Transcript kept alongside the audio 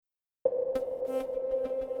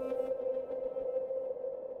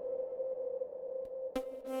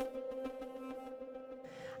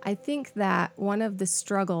I think that one of the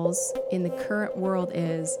struggles in the current world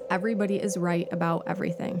is everybody is right about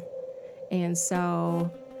everything. And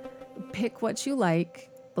so pick what you like,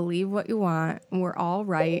 believe what you want, and we're all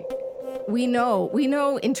right. We know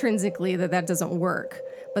intrinsically that doesn't work,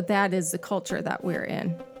 but that is the culture that we're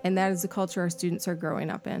in. And that is the culture our students are growing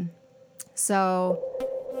up in. So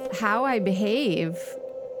how I behave,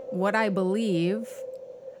 what I believe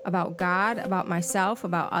about God, about myself,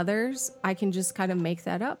 about others, I can just kind of make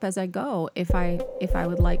that up as I go if I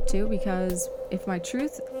would like to, because if my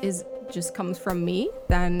truth is just comes from me,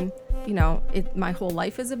 then my whole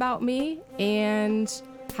life is about me, and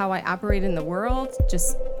how I operate in the world,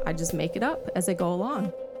 I just make it up as I go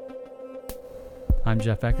along. I'm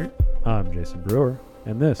Jeff Eckert. I'm Jason Brewer,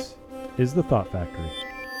 and this is The Thought Factory.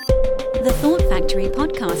 The Thought Factory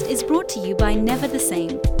podcast is brought to you by Never the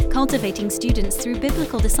Same, cultivating students through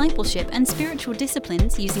biblical discipleship and spiritual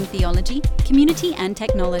disciplines using theology, community, and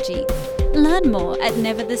technology. Learn more at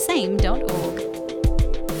neverthesame.org.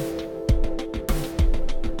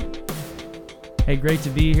 Hey, great to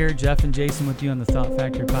be here. Jeff and Jason with you on the Thought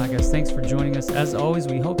Factory podcast. Thanks for joining us. As always,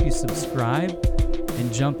 we hope you subscribe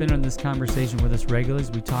and jump in on this conversation with us regularly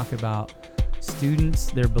as we talk about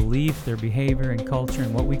students, their belief, their behavior, and culture,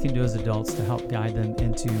 and what we can do as adults to help guide them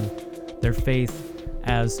into their faith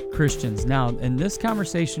as Christians. Now, in this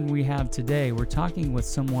conversation we have today, we're talking with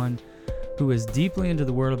someone who is deeply into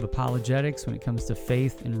the world of apologetics when it comes to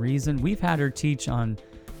faith and reason. We've had her teach on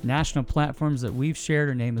national platforms that we've shared.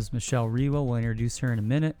 Her name is Michelle Rewa. We'll introduce her in a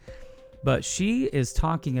minute. But she is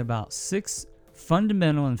talking about 6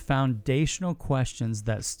 fundamental and foundational questions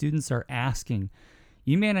that students are asking.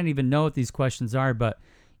 You may not even know what these questions are, but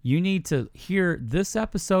you need to hear this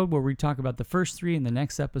episode where we talk about the first 3 and the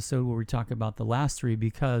next episode where we talk about the last 3,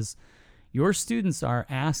 because your students are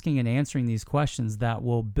asking and answering these questions that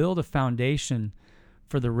will build a foundation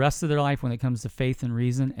for the rest of their life when it comes to faith and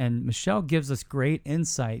reason. And Michelle gives us great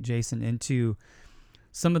insight, Jason, into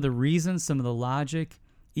some of the reasons, some of the logic,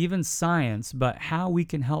 even science, but how we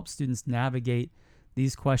can help students navigate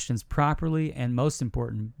these questions properly and, most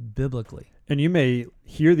important, biblically. And you may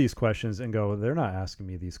hear these questions and go, they're not asking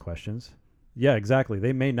me these questions. Yeah, exactly.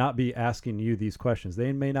 They may not be asking you these questions.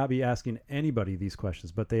 They may not be asking anybody these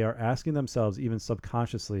questions, but they are asking themselves, even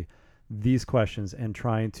subconsciously, these questions and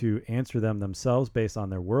trying to answer them themselves based on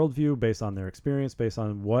their worldview, based on their experience, based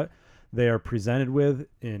on what they are presented with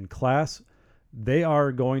in class. They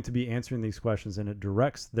are going to be answering these questions, and it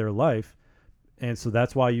directs their life. And so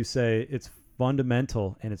that's why you say it's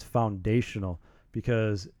fundamental and it's foundational,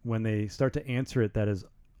 because when they start to answer it that is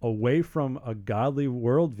away from a godly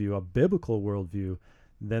worldview, a biblical worldview,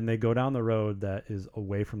 then they go down the road that is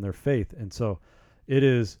away from their faith. And so it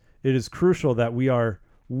is crucial that we are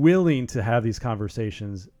willing to have these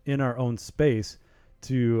conversations in our own space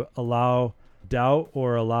to allow doubt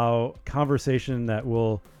or allow conversation that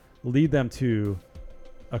will lead them to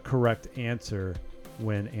a correct answer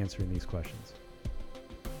when answering these questions.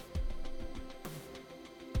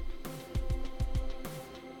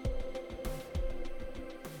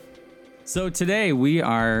 So today we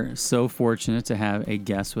are so fortunate to have a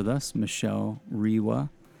guest with us, Michelle Rewa.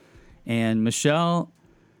 And Michelle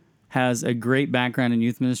has a great background in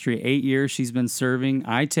youth ministry. 8 years she's been serving.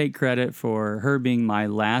 I take credit for her being my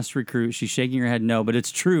last recruit. She's shaking her head no, but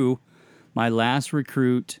it's true. My last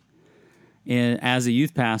recruit as a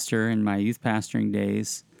youth pastor in my youth pastoring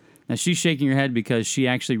days. Now she's shaking her head because she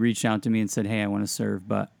actually reached out to me and said, hey, I want to serve,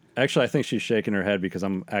 but actually, I think she's shaking her head because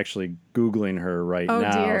I'm actually Googling her right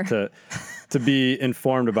now to be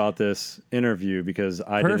informed about this interview, because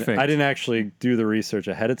I didn't actually do the research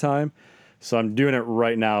ahead of time. So I'm doing it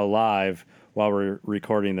right now live while we're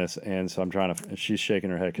recording this. And so I'm trying to, and she's shaking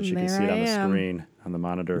her head because she can see it on the screen, on the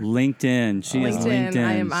monitor. LinkedIn. She is LinkedIn.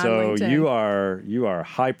 I am on so LinkedIn. you are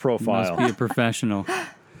high profile. Must be a professional.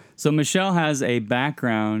 So Michelle has a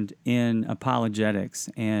background in apologetics,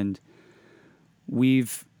 and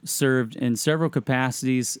we've served in several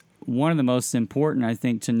capacities. One of the most important, I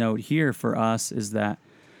think, to note here for us is that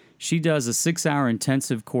she does a 6-hour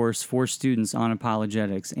intensive course for students on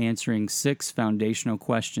apologetics, answering 6 foundational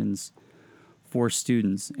questions for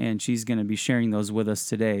students, and she's going to be sharing those with us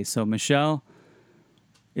today. So Michelle,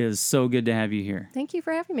 it is so good to have you here. Thank you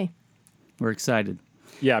for having me. We're excited.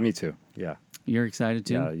 Yeah, me too. Yeah. You're excited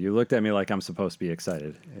too? Yeah, you looked at me like I'm supposed to be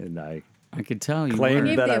excited, and I could tell you claimed were. I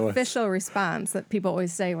gave that the I was. official response that people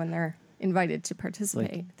always say when they're invited to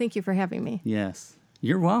participate. Thank you for having me. Yes.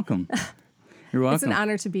 You're welcome. You're welcome. It's an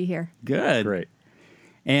honor to be here. Good. Great.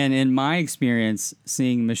 And in my experience,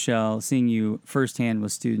 seeing you firsthand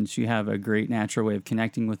with students, you have a great natural way of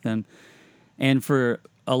connecting with them. And for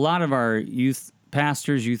a lot of our youth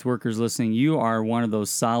pastors, youth workers listening, you are one of those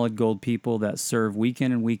solid gold people that serve week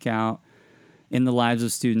in and week out in the lives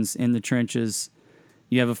of students in the trenches.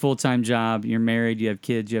 You have a full-time job, you're married, you have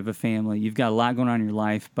kids, you have a family, you've got a lot going on in your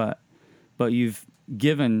life, but you've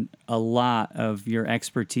given a lot of your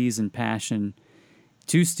expertise and passion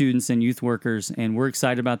to students and youth workers, and we're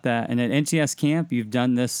excited about that. And at NTS Camp, you've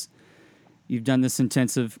done this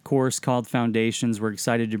intensive course called Foundations. We're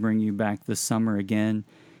excited to bring you back this summer again.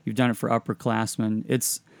 You've done it for upperclassmen.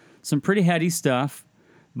 It's some pretty heady stuff,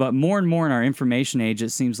 but more and more in our information age, it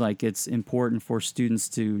seems like it's important for students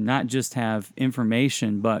to not just have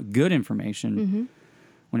information, but good information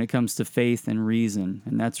when it comes to faith and reason.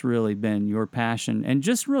 And that's really been your passion. And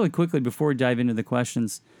just really quickly, before we dive into the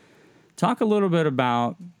questions, talk a little bit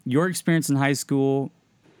about your experience in high school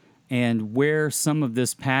and where some of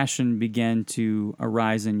this passion began to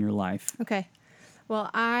arise in your life. Okay. Well,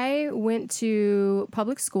 I went to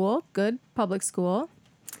public school, good public school,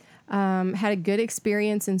 had a good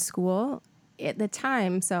experience in school at the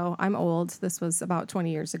time. So I'm old. This was about 20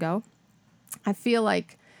 years ago. I feel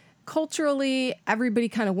like culturally, everybody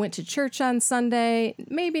kind of went to church on Sunday.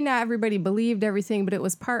 Maybe not everybody believed everything, but it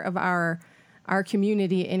was part of our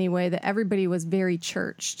community anyway, that everybody was very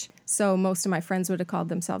churched. So most of my friends would have called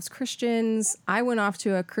themselves Christians. I went off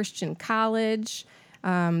to a Christian college.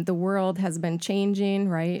 The world has been changing,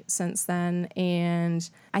 right, since then. And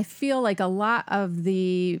I feel like a lot of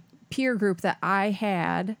the peer group that I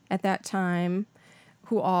had at that time,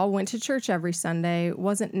 who all went to church every Sunday,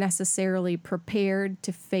 wasn't necessarily prepared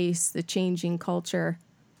to face the changing culture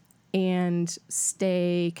and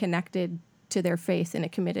stay connected to their faith in a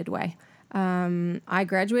committed way. I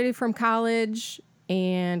graduated from college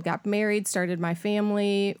and got married, started my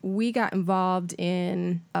family. We got involved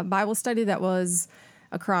in a Bible study that was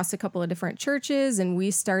across a couple of different churches, and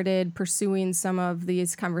we started pursuing some of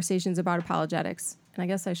these conversations about apologetics. And I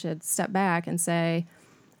guess I should step back and say,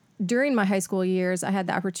 during my high school years, I had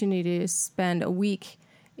the opportunity to spend a week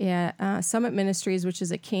at Summit Ministries, which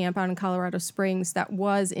is a camp out in Colorado Springs that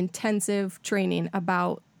was intensive training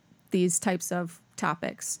about these types of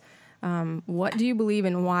topics. What do you believe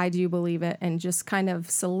and why do you believe it? And just kind of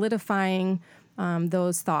solidifying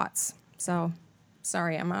those thoughts. So,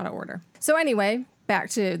 sorry, I'm out of order. So anyway, back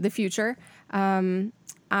to the future.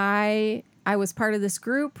 I was part of this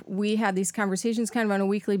group. We had these conversations kind of on a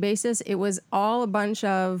weekly basis. It was all a bunch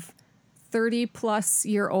of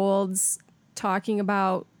 30-plus-year-olds talking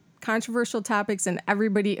about controversial topics, and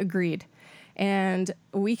everybody agreed. And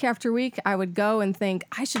week after week, I would go and think,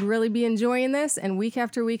 I should really be enjoying this. And week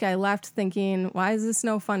after week, I left thinking, why is this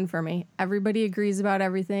no fun for me? Everybody agrees about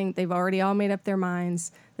everything. They've already all made up their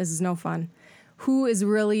minds. This is no fun. Who is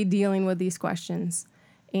really dealing with these questions?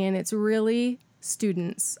 And it's really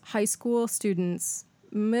students, high school students,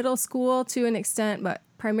 middle school to an extent, but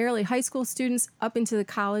primarily high school students up into the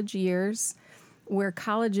college years, where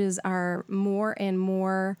colleges are more and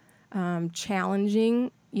more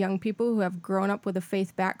challenging young people who have grown up with a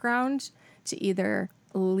faith background to either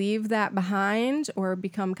leave that behind or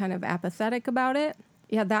become kind of apathetic about it.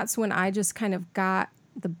 Yeah, that's when I just kind of got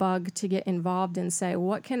the bug to get involved and say,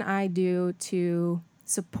 what can I do to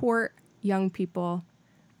support young people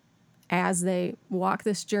as they walk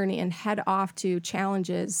this journey and head off to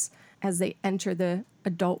challenges as they enter the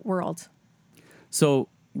adult world? So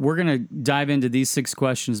we're going to dive into these 6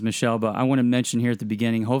 questions, Michelle, but I want to mention here at the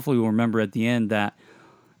beginning, hopefully we'll remember at the end, that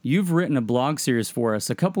you've written a blog series for us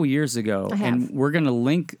a couple years ago. I have. And we're going to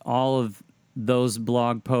link all of those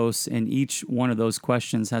blog posts, and each one of those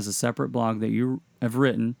questions has a separate blog that you have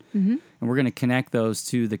written. Mm-hmm. And we're going to connect those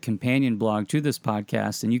to the companion blog to this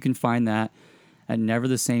podcast, and you can find that at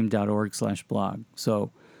neverthesame.org/blog.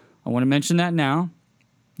 So I want to mention that now.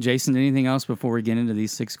 Jason, anything else before we get into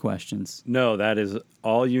these 6 questions? No, that is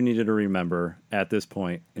all you needed to remember at this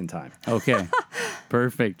point in time. Okay,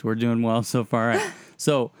 perfect. We're doing well so far. All right.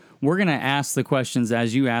 So we're going to ask the questions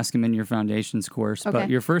as you ask them in your Foundations course. Okay. But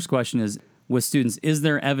your first question is, with students, is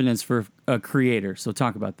there evidence for a creator? So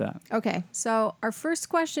talk about that. Okay, so our first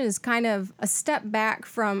question is kind of a step back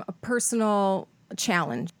from a personal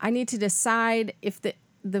challenge. I need to decide if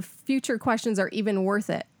the future questions are even worth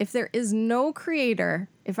it. If there is no creator,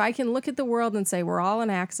 if I can look at the world and say we're all an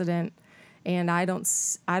accident and I don't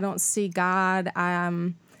see God,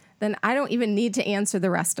 then I don't even need to answer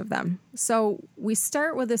the rest of them. So we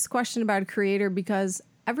start with this question about a creator because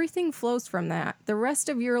everything flows from that. The rest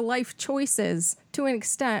of your life choices, to an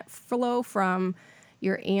extent, flow from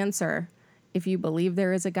your answer if you believe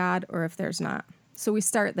there is a God or if there's not. So we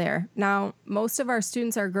start there. Now, most of our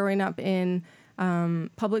students are growing up in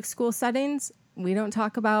public school settings. We don't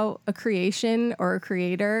talk about a creation or a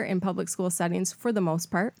creator in public school settings for the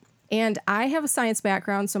most part. And I have a science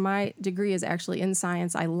background, so my degree is actually in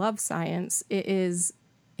science. I love science. It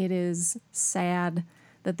is sad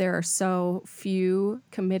that there are so few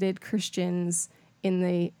committed Christians in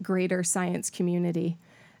the greater science community.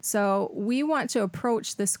 So we want to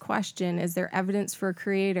approach this question, is there evidence for a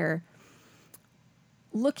creator?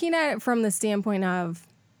 Looking at it from the standpoint of,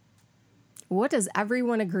 what does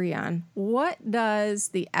everyone agree on? What does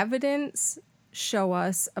the evidence show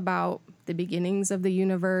us about the beginnings of the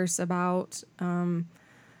universe, about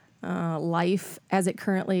life as it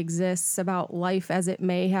currently exists, about life as it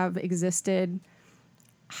may have existed?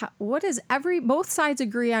 What does both sides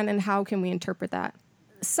agree on, and how can we interpret that?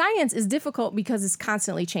 Science is difficult because it's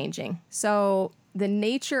constantly changing. So the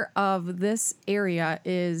nature of this area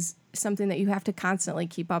is something that you have to constantly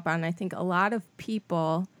keep up on. I think a lot of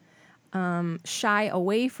people shy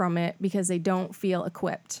away from it because they don't feel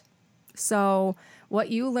equipped. So what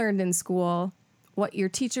you learned in school, what your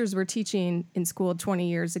teachers were teaching in school 20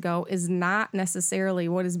 years ago, is not necessarily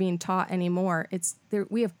what is being taught anymore.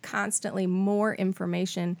 We have constantly more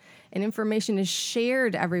information, and information is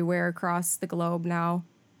shared everywhere across the globe now,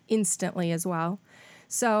 instantly as well.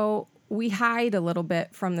 So we hide a little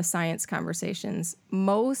bit from the science conversations.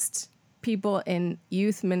 Most people in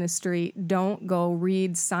youth ministry don't go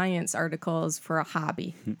read science articles for a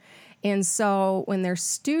hobby. And so when their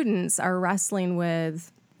students are wrestling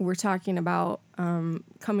with, we're talking about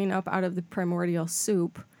coming up out of the primordial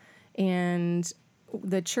soup, and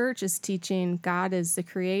the church is teaching God is the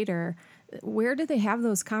creator, where do they have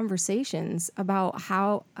those conversations about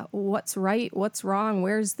what's right, what's wrong,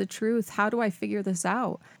 where's the truth, how do I figure this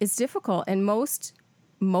out? It's difficult, and most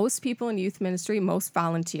people in youth ministry, most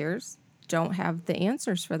volunteers, don't have the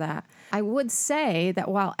answers for that. I would say that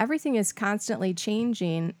while everything is constantly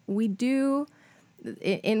changing, we do,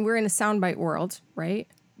 and we're in a soundbite world, right?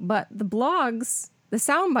 But the blogs, the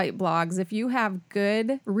soundbite blogs, if you have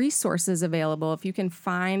good resources available, if you can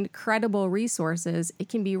find credible resources, it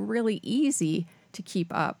can be really easy to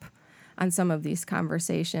keep up on some of these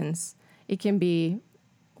conversations. It can be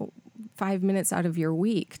 5 minutes out of your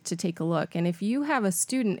week to take a look. And if you have a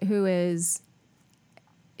student who is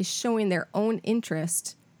showing their own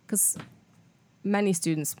interest, because many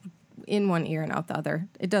students in one ear and out the other,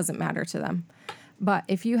 it doesn't matter to them. But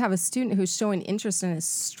if you have a student who's showing interest and is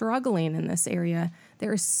struggling in this area,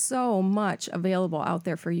 there is so much available out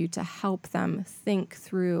there for you to help them think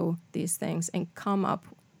through these things and come up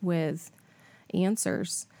with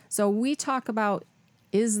answers. So we talk about,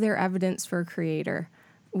 is there evidence for a creator?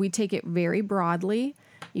 We take it very broadly.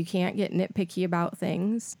 You can't get nitpicky about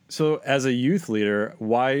things. So as a youth leader,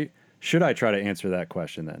 why should I try to answer that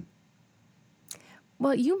question then?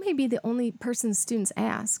 Well, you may be the only person students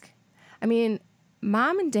ask. I mean,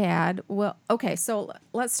 mom and dad, so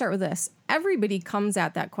let's start with this. Everybody comes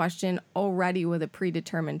at that question already with a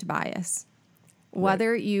predetermined bias.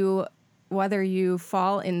 Whether you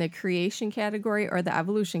fall in the creation category or the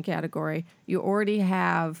evolution category, you already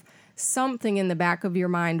have something in the back of your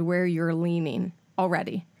mind where you're leaning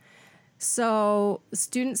already. So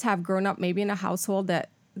students have grown up maybe in a household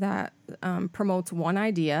that promotes one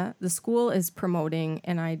idea. The school is promoting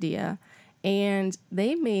an idea, and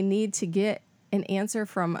they may need to get an answer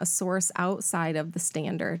from a source outside of the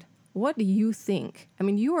standard. What do you think? I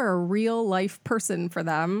mean, you are a real life person for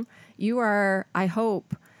them. You are, I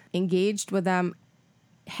hope, engaged with them,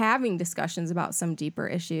 having discussions about some deeper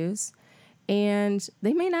issues, and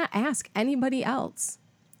they may not ask anybody else.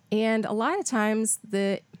 And a lot of times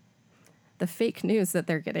the fake news that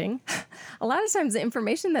they're getting, a lot of times the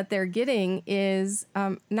information that they're getting is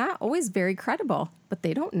not always very credible, but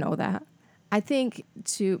they don't know that. I think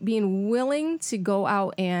being willing to go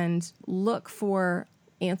out and look for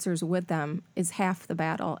answers with them is half the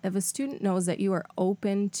battle. If a student knows that you are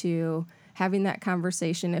open to having that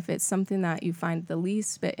conversation, if it's something that you find the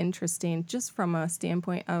least bit interesting, just from a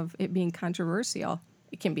standpoint of it being controversial,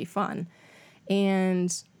 it can be fun.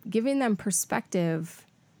 And giving them perspective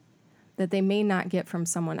that they may not get from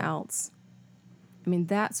someone else. I mean,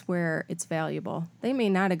 that's where it's valuable. They may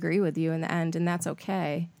not agree with you in the end, and that's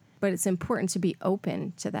okay. But it's important to be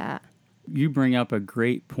open to that. You bring up a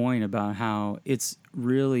great point about how it's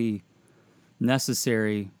really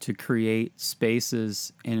necessary to create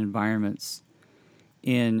spaces and environments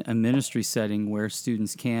in a ministry setting where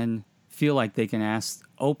students can feel like they can ask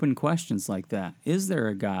open questions like that. Is there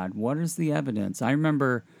a God? What is the evidence? I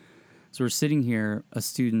remember, as we're sitting here, a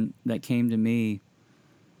student that came to me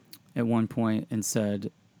at one point and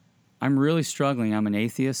said, I'm really struggling. I'm an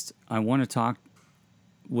atheist. I want to talk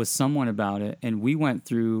with someone about it. And we went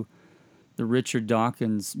through the Richard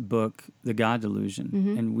Dawkins book, The God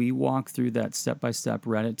Delusion. And we walked through that step by step,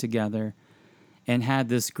 read it together, and had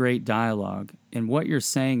this great dialogue. And what you're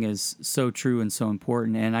saying is so true and so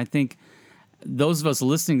important. And I think those of us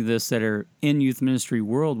listening to this that are in youth ministry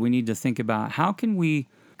world, we need to think about how can we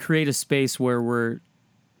create a space where we're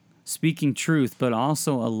speaking truth, but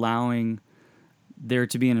also allowing there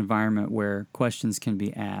to be an environment where questions can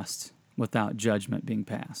be asked without judgment being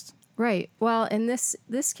passed. Right. Well, and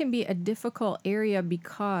this can be a difficult area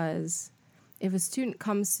because if a student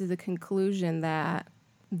comes to the conclusion that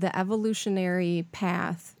the evolutionary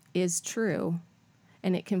path is true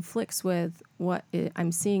and it conflicts with what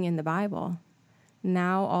I'm seeing in the Bible,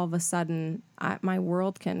 now all of a sudden my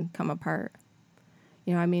world can come apart.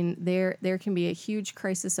 You know, I mean, there can be a huge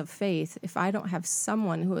crisis of faith if I don't have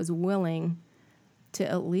someone who is willing to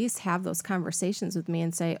at least have those conversations with me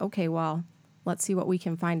and say, okay, well, let's see what we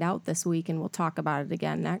can find out this week and we'll talk about it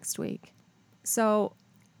again next week. So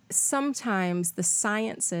sometimes the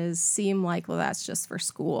sciences seem like, well, that's just for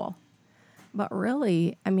school. But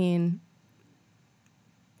really, I mean,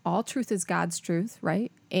 all truth is God's truth,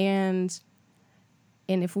 right? And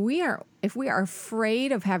if we are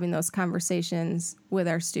afraid of having those conversations with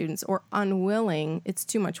our students or unwilling, it's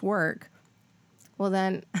too much work, well,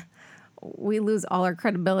 then we lose all our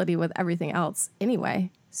credibility with everything else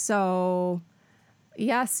anyway. So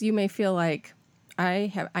yes, you may feel like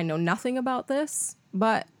I know nothing about this,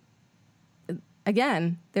 but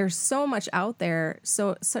again, there's so much out there,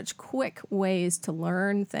 such quick ways to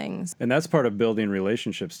learn things. And that's part of building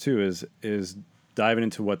relationships too, is diving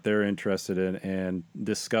into what they're interested in and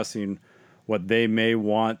discussing what they may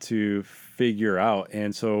want to figure out.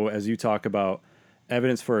 And so as you talk about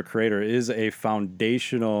evidence for a creator is a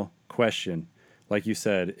foundational question. Like you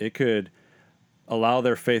said, it could allow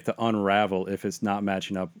their faith to unravel if it's not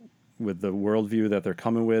matching up with the worldview that they're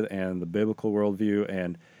coming with and the biblical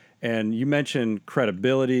worldview. And you mentioned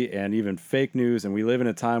credibility and even fake news. And we live in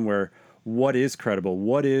a time where what is credible?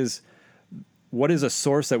 What is a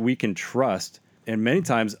source that we can trust? And many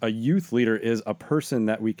times a youth leader is a person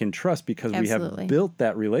that we can trust because Absolutely. We have built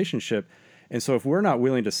that relationship. And so if we're not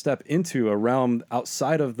willing to step into a realm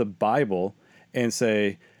outside of the Bible and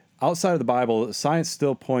say, outside of the Bible, science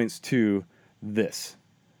still points to this,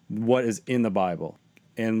 what is in the Bible,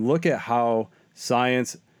 and look at how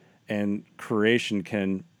science and creation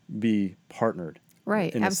can be partnered.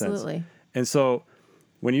 Right, in absolutely. A sense. And so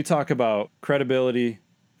when you talk about credibility,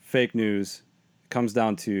 fake news, it comes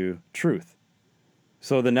down to truth.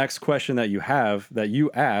 So the next question that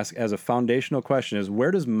you ask as a foundational question is,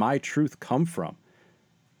 where does my truth come from?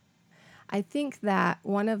 I think that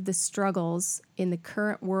one of the struggles in the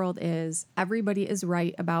current world is everybody is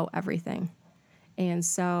right about everything. And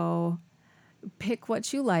so pick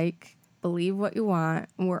what you like, believe what you want,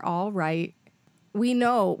 and we're all right. We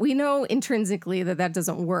know intrinsically that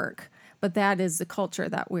doesn't work, but that is the culture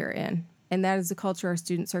that we're in. And that is the culture our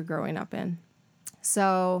students are growing up in.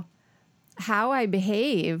 So how I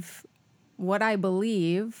behave, what I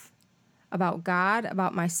believe about God,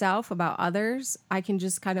 about myself, about others, I can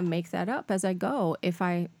just kind of make that up as I go if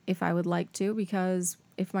I would like to, because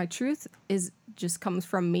if my truth just comes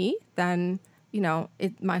from me, then,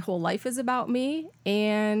 my whole life is about me,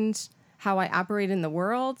 and how I operate in the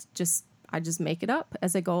world, I just make it up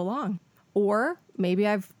as I go along. Or maybe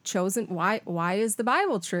I've chosen why is the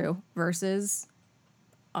Bible true versus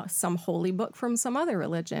some holy book from some other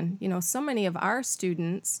religion. So many of our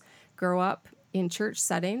students grow up in church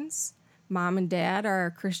settings. Mom and dad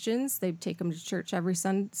are Christians. They take them to church every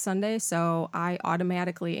Sunday, so I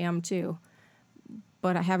automatically am too.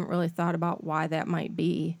 But I haven't really thought about why that might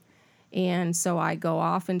be. And so I go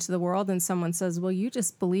off into the world and someone says, well, you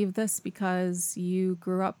just believe this because you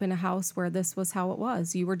grew up in a house where this was how it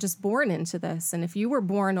was. You were just born into this. And if you were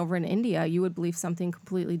born over in India, you would believe something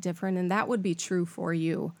completely different, and that would be true for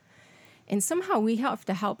you. And somehow we have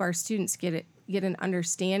to help our students get an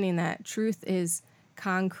understanding that truth is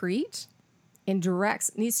concrete and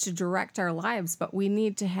needs to direct our lives, but we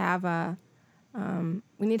need to have a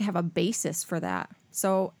basis for that.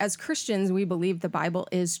 So as Christians, we believe the Bible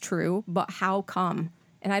is true, but how come?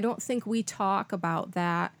 And I don't think we talk about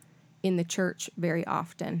that in the church very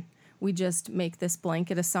often. We just make this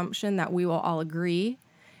blanket assumption that we will all agree.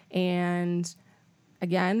 And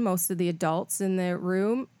again, most of the adults in the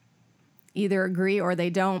room either agree or they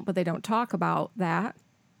don't, but they don't talk about that.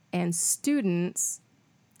 And students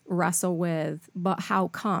wrestle with, but how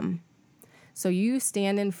come? So you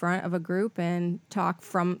stand in front of a group and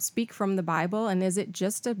speak from the Bible, and is it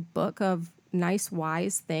just a book of nice,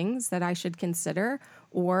 wise things that I should consider,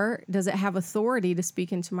 or does it have authority to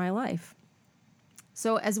speak into my life?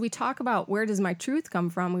 So as we talk about where does my truth come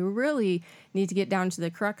from, we really need to get down to the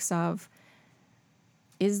crux of,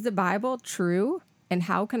 is the Bible true? And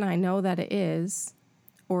how can I know that it is?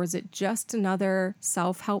 Or is it just another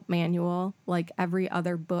self-help manual like every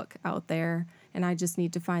other book out there, and I just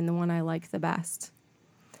need to find the one I like the best?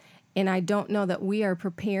 And I don't know that we are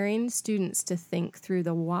preparing students to think through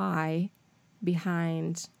the why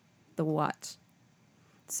behind the what.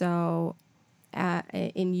 So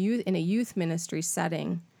in a youth ministry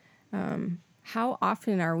setting, how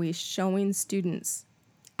often are we showing students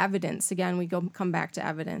evidence? Again, we come back to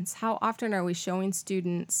evidence. How often are we showing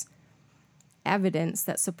students evidence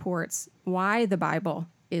that supports why the Bible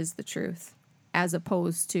is the truth, as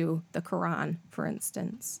opposed to the Quran, for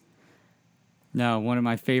instance? Now, one of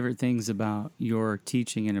my favorite things about your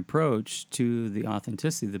teaching and approach to the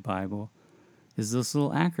authenticity of the Bible is this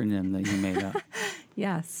little acronym that you made up.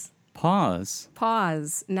 Yes. Pause.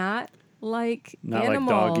 Pause. Not like not animals.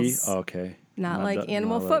 Like doggy? Okay. Not like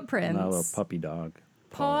animal footprints. Not a little puppy dog.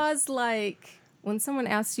 Pause like when someone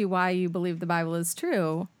asks you why you believe the Bible is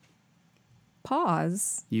true,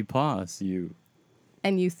 pause. You pause.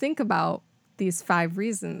 And you think about these 5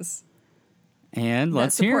 reasons. And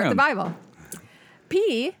let's hear them. The Bible.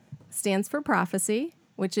 P stands for prophecy,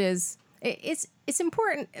 which is, it's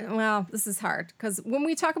important. Well, this is hard because when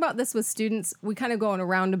we talk about this with students, we kind of go in a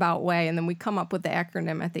roundabout way and then we come up with the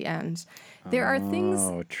acronym at the end. There are things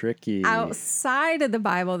tricky outside of the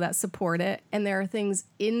Bible that support it, and there are things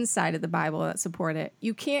inside of the Bible that support it.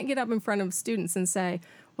 You can't get up in front of students and say,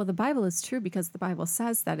 well, the Bible is true because the Bible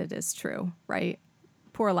says that it is true, right?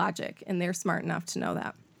 Poor logic, and they're smart enough to know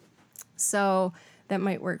that. So that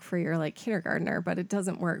might work for your kindergartner, but it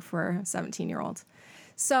doesn't work for a 17-year-old.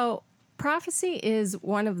 So prophecy is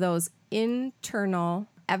one of those internal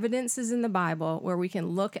evidences in the Bible where we can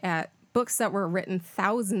look at books that were written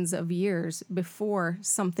thousands of years before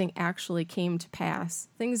something actually came to pass,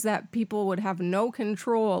 things that people would have no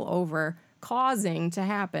control over causing to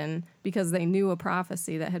happen because they knew a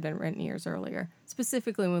prophecy that had been written years earlier.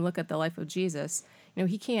 Specifically, when we look at the life of Jesus,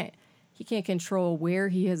 he can't control where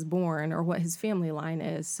he is born or what his family line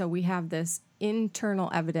is. So we have this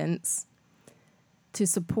internal evidence to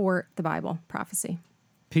support the Bible prophecy.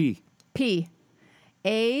 P.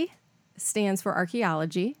 A stands for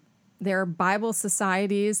archaeology. There are Bible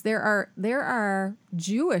societies. There are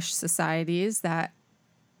Jewish societies that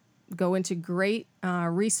go into great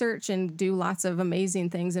research and do lots of amazing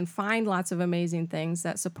things and find lots of amazing things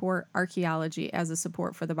that support archaeology as a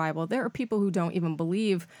support for the Bible. There are people who don't even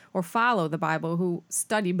believe or follow the Bible who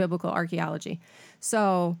study biblical archaeology.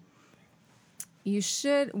 So we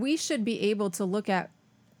should be able to look at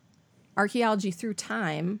archaeology through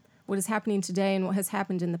time, what is happening today and what has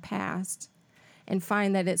happened in the past, and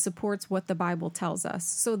find that it supports what the Bible tells us.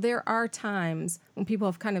 So there are times when people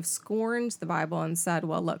have kind of scorned the Bible and said,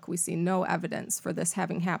 well, look, we see no evidence for this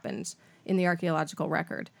having happened in the archaeological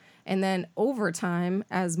record. And then over time,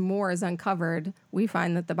 as more is uncovered, we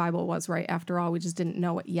find that the Bible was right after all. We just didn't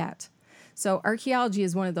know it yet. So archaeology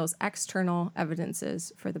is one of those external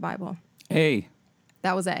evidences for the Bible. A.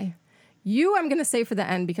 That was A. U, I'm going to say for the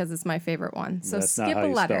end because it's my favorite one. So that's skip not how a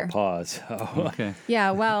letter. You spell pause. Oh. Okay.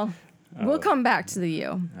 Yeah, well, we'll come back to the U.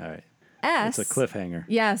 All right. S. It's a cliffhanger.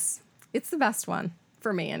 Yes. It's the best one,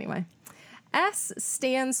 for me anyway. S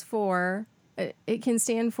stands for, it can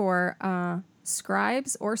stand for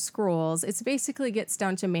scribes or scrolls. It basically gets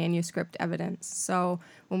down to manuscript evidence. So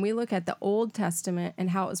when we look at the Old Testament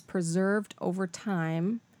and how it was preserved over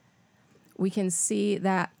time, we can see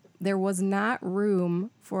that there was not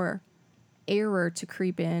room for error to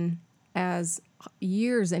creep in as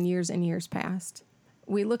years and years and years passed.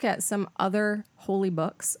 We look at some other holy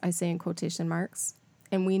books, I say in quotation marks,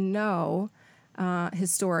 and we know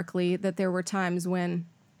historically that there were times when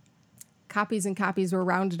copies and copies were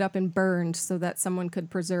rounded up and burned so that someone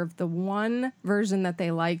could preserve the one version that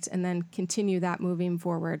they liked and then continue that moving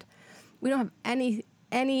forward. We don't have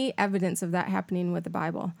any evidence of that happening with the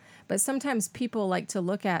Bible. But sometimes people like to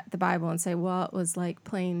look at the Bible and say, well, it was like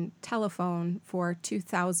playing telephone for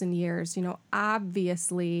 2,000 years.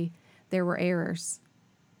 Obviously there were errors.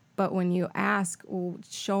 But when you ask, well,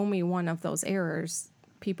 show me one of those errors,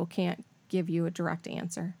 people can't give you a direct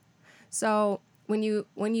answer. So when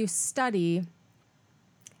you study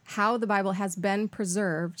how the Bible has been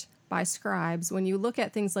preserved by scribes, when you look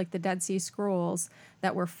at things like the Dead Sea Scrolls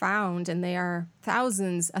that were found, and they are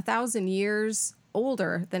 1,000 years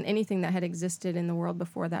older than anything that had existed in the world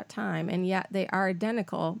before that time, and yet they are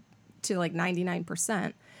identical to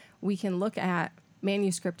 99%, we can look at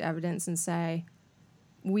manuscript evidence and say,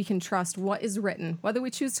 we can trust what is written. Whether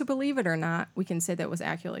we choose to believe it or not, we can say that it was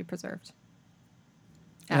accurately preserved.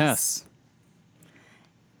 S.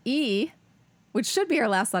 E, which should be our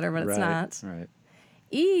last letter, but it's not. Right.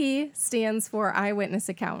 E stands for eyewitness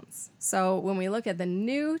accounts. So when we look at the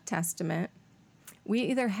New Testament, we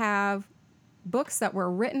either have books that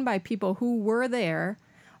were written by people who were there,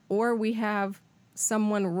 or we have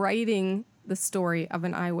someone writing the story of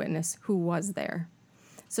an eyewitness who was there.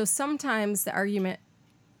 So sometimes the argument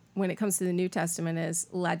when it comes to the New Testament is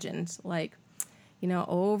legend. Like,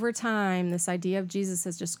 over time, this idea of Jesus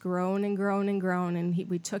has just grown and grown and grown. And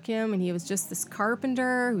we took him, and he was just this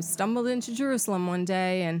carpenter who stumbled into Jerusalem one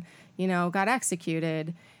day and, got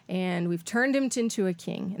executed. And we've turned him into a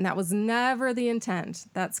king. And that was never the intent.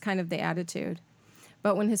 That's kind of the attitude.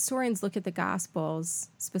 But when historians look at the Gospels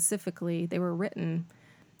specifically, they were written,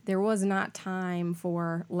 there was not time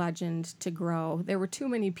for legend to grow. There were too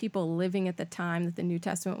many people living at the time that the New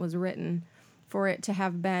Testament was written for it to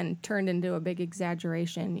have been turned into a big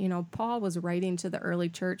exaggeration. Paul was writing to the early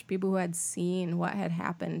church, people who had seen what had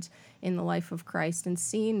happened in the life of Christ and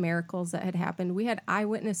seen miracles that had happened. We had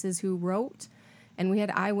eyewitnesses who wrote, and we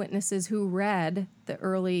had eyewitnesses who read the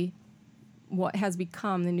early, what has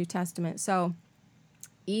become the New Testament. So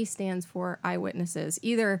E stands for eyewitnesses,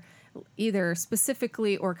 either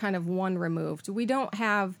specifically or kind of one removed. We don't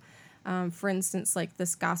have, for instance, like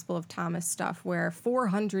this Gospel of Thomas stuff, where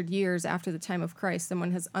 400 years after the time of Christ,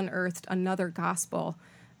 someone has unearthed another gospel.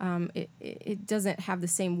 It doesn't have the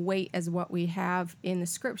same weight as what we have in the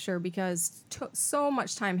Scripture because so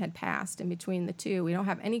much time had passed in between the two. We don't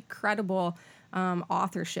have any credible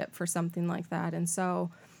authorship for something like that. And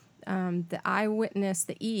so the eyewitness,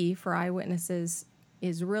 the E for eyewitnesses,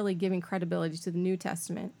 is really giving credibility to the New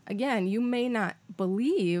Testament. Again, you may not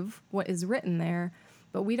believe what is written there,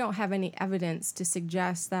 but we don't have any evidence to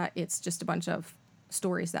suggest that it's just a bunch of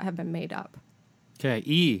stories that have been made up. Okay,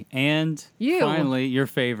 E, and finally, your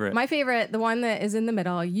favorite. My favorite, the one that is in the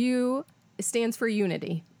middle, U stands for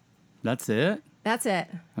unity. That's it? That's it.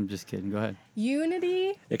 I'm just kidding. Go ahead.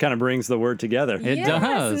 Unity. It kind of brings the word together. It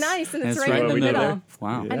does. It's nice, and it's right in the middle.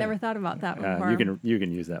 Wow. I never thought about that before. You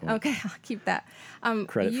can use that one. Okay, I'll keep that.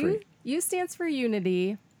 Credit free. U stands for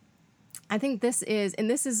unity. I think this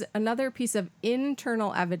is another piece of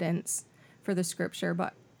internal evidence for the Scripture,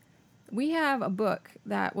 but we have a book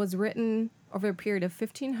that was written over a period of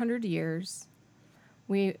 1,500 years.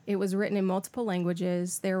 It was written in multiple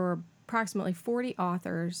languages. There were approximately 40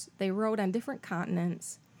 authors. They wrote on different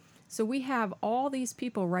continents. So we have all these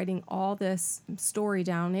people writing all this story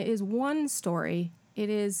down. It is one story. It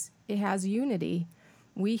has unity.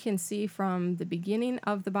 We can see from the beginning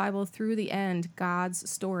of the Bible through the end God's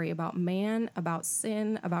story about man, about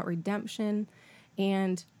sin, about redemption.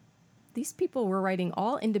 And these people were writing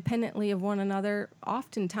all independently of one another,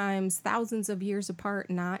 oftentimes thousands of years apart,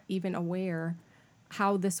 not even aware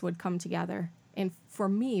how this would come together. And for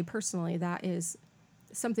me personally, that is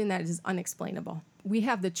something that is unexplainable. We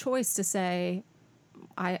have the choice to say,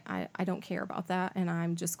 I don't care about that, and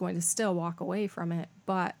I'm just going to still walk away from it.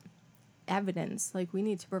 But evidence, like we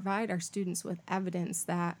need to provide our students with evidence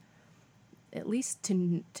that at least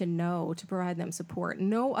to know, to provide them support.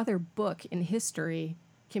 No other book in history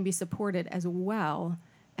can be supported as well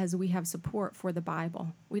as we have support for the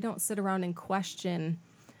Bible. We don't sit around and question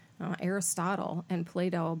Aristotle and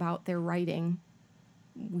Plato about their writing.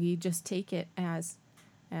 We just take it as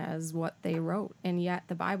what they wrote, and yet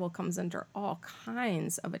the Bible comes under all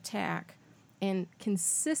kinds of attack and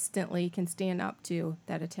consistently can stand up to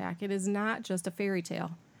that attack. It is not just a fairy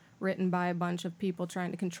tale written by a bunch of people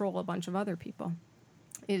trying to control a bunch of other people.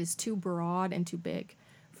 It is too broad and too big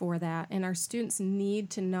for that, and our students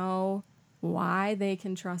need to know why they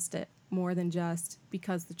can trust it more than just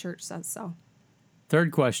because the church says so.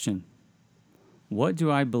 Third question. What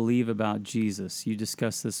do I believe about Jesus? You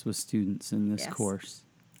discuss this with students in this course.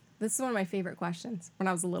 This is one of my favorite questions. When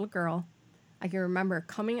I was a little girl, I can remember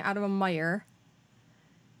coming out of a Meijer,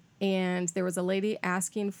 and there was a lady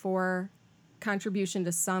asking for contribution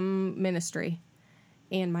to some ministry.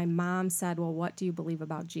 And my mom said, well, what do you believe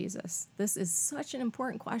about Jesus? This is such an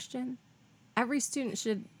important question. Every student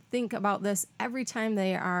should think about this every time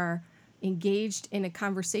they are engaged in a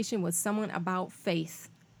conversation with someone about faith,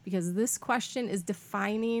 because this question is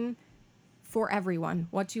defining for everyone.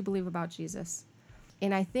 What do you believe about Jesus?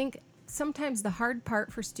 And I think sometimes the hard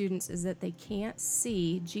part for students is that they can't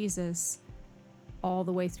see Jesus all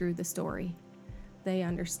the way through the story. They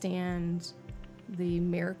understand the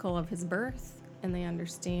miracle of his birth, and they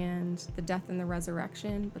understand the death and the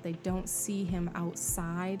resurrection, but they don't see him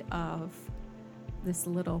outside of this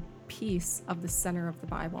little piece of the center of the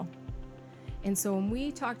Bible. And so when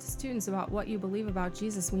we talk to students about what you believe about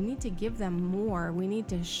Jesus, we need to give them more. We need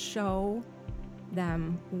to show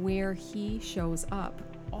them where he shows up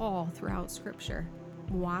all throughout Scripture.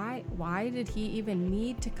 Why did he even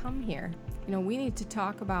need to come here? We need to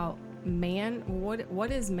talk about man.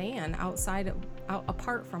 What is man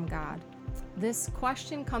apart from God? This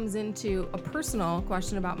question comes into a personal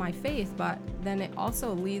question about my faith, but then it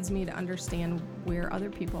also leads me to understand where other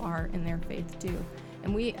people are in their faith too.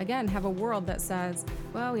 And we, again, have a world that says,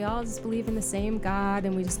 well, we all just believe in the same God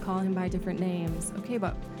and we just call him by different names. Okay,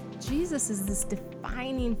 but Jesus is this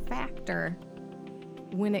defining factor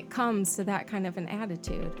when it comes to that kind of an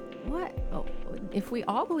attitude. What? Oh, if we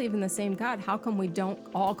all believe in the same God, how come we don't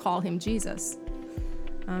all call him Jesus?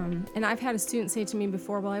 And I've had a student say to me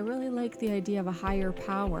before, well, I really like the idea of a higher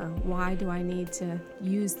power. Why do I need to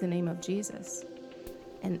use the name of Jesus?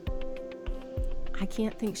 And I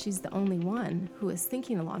can't think she's the only one who is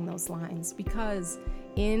thinking along those lines, because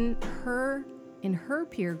in her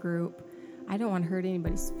peer group, I don't want to hurt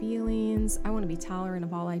anybody's feelings. I want to be tolerant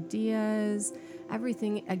of all ideas.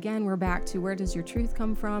 Everything, again, we're back to where does your truth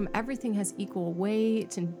come from? Everything has equal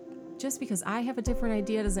weight, and just because I have a different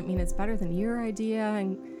idea doesn't mean it's better than your idea.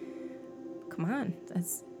 And come on,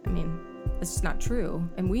 it's just not true.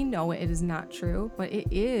 And we know it is not true, but it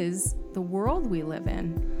is the world we live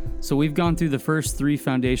in. So we've gone through the first 3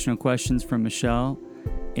 foundational questions from Michelle,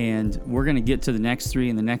 and we're going to get to the next 3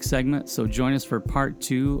 in the next segment. So join us for part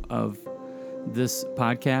 2 of this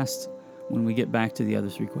podcast when we get back to the other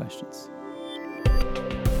 3 questions.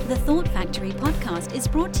 The Thought Factory podcast is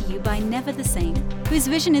brought to you by Never the Same, whose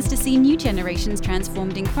vision is to see new generations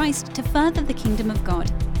transformed in Christ to further the kingdom of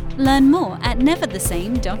God. Learn more at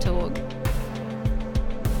neverthesame.org.